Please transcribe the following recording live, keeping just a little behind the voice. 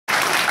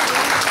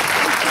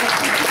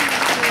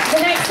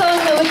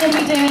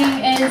be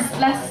doing is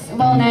less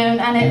well known,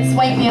 and it's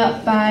Wake Me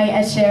Up by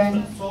Ed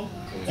Sheeran.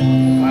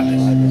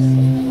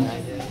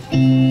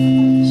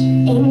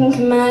 Ink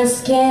my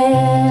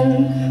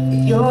skin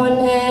with your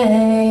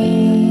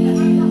name.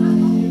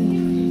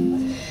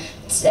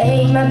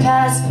 Take my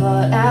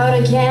passport out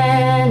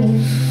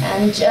again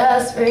and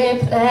just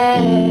replace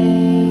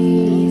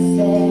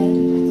it.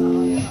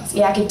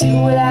 See, I could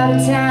do without a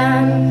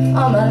tan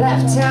on my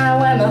left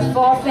hand where my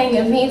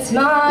forefinger meets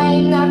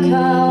my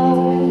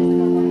knuckle.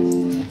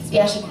 See,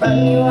 I should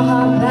run you a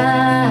hot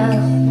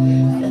bath,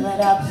 fill it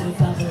up with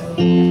bubbles.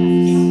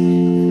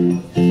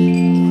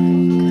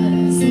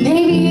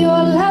 Maybe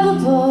you're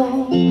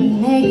lovable,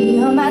 maybe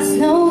you're my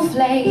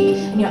snowflake,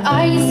 and your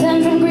eyes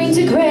turn from green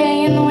to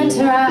grey. In the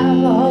winter I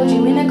will hold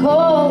you in a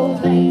cold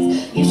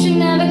place. You should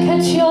never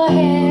cut your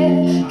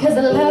hair, 'cause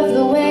I love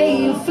the way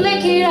you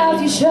flick it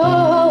off your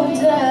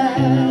shoulder.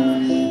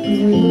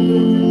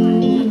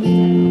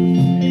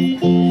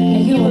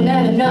 And you will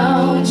never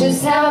know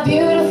just how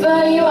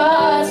beautiful you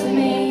are to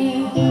me.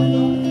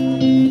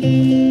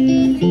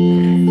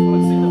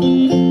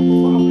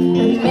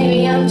 And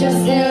maybe I'm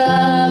just in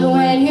love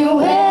when you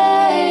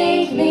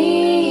wake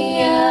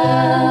me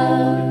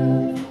up.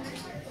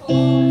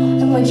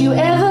 And would you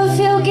ever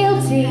feel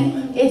guilty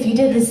if you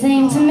did the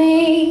same to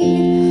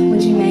me?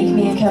 Would you make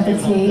me a cup of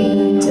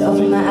tea to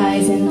open my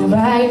eyes in the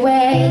right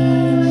way?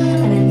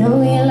 And I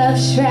know you love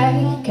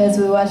Shrek, 'cause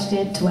we watched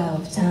it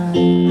 12 times.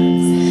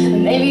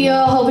 And maybe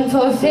you're hoping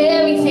for a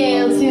fairy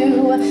tale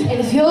too. And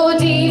if your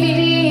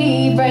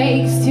DVD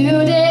breaks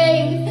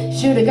today,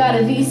 should've got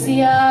a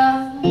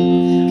VCR,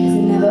 'cause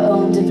I never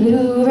owned a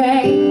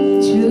Blu-ray,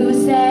 true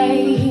say.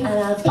 And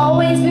I've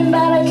always been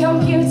bad at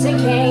computer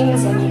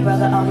games, and your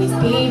brother always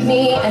beat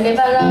me. And if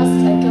I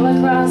lost, I'd go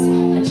across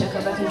and chuck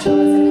over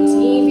controllers in the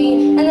TV.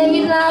 And then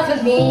you'd laugh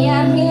at me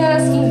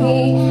asking me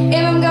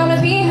if I'm gonna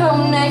be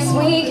home next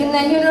week. And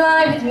then you'd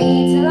lie with me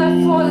till I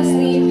fall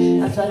asleep.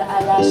 I thought that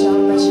eyelash on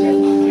my chin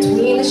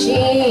between the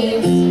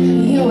sheets.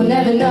 You will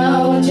never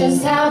know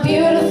just how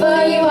beautiful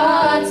you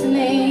are to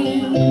me.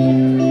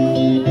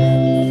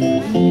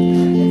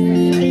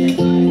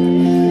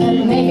 And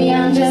maybe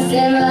I'm just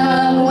in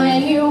love when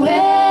you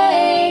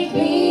wake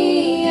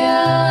me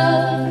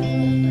up.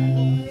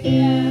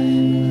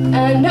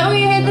 And I know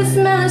you hate the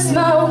smell of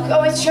smoke,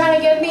 always trying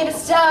to get me to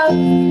stop.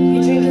 You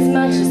drink as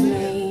much as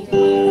me,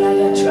 and I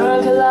get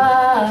drunk a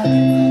lot.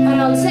 And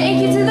I'll take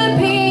you to the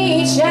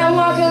beach and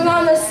walk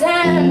along the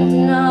sand,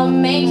 and I'll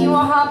make you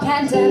a heart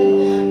pendant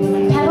with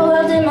a pebble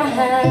held in my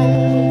hand.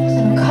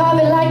 And I'll carve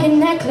it like a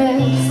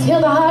necklace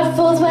till the heart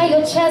falls where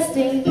your chest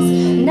is.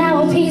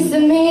 Now a piece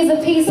of me is a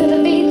piece of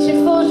the beach. It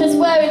falls just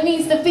where it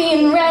needs to be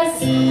and rest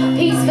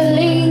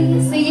peacefully.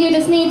 So you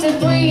just need to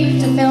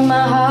breathe to feel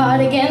my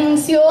heart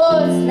against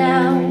yours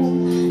now,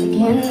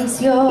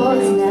 against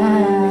yours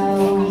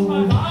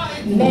now.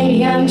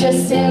 Maybe I'm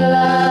just in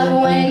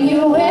love when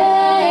you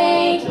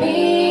wake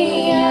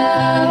me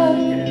up.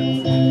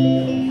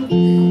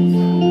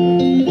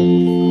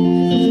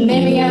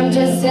 Maybe I'm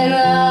just in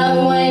love.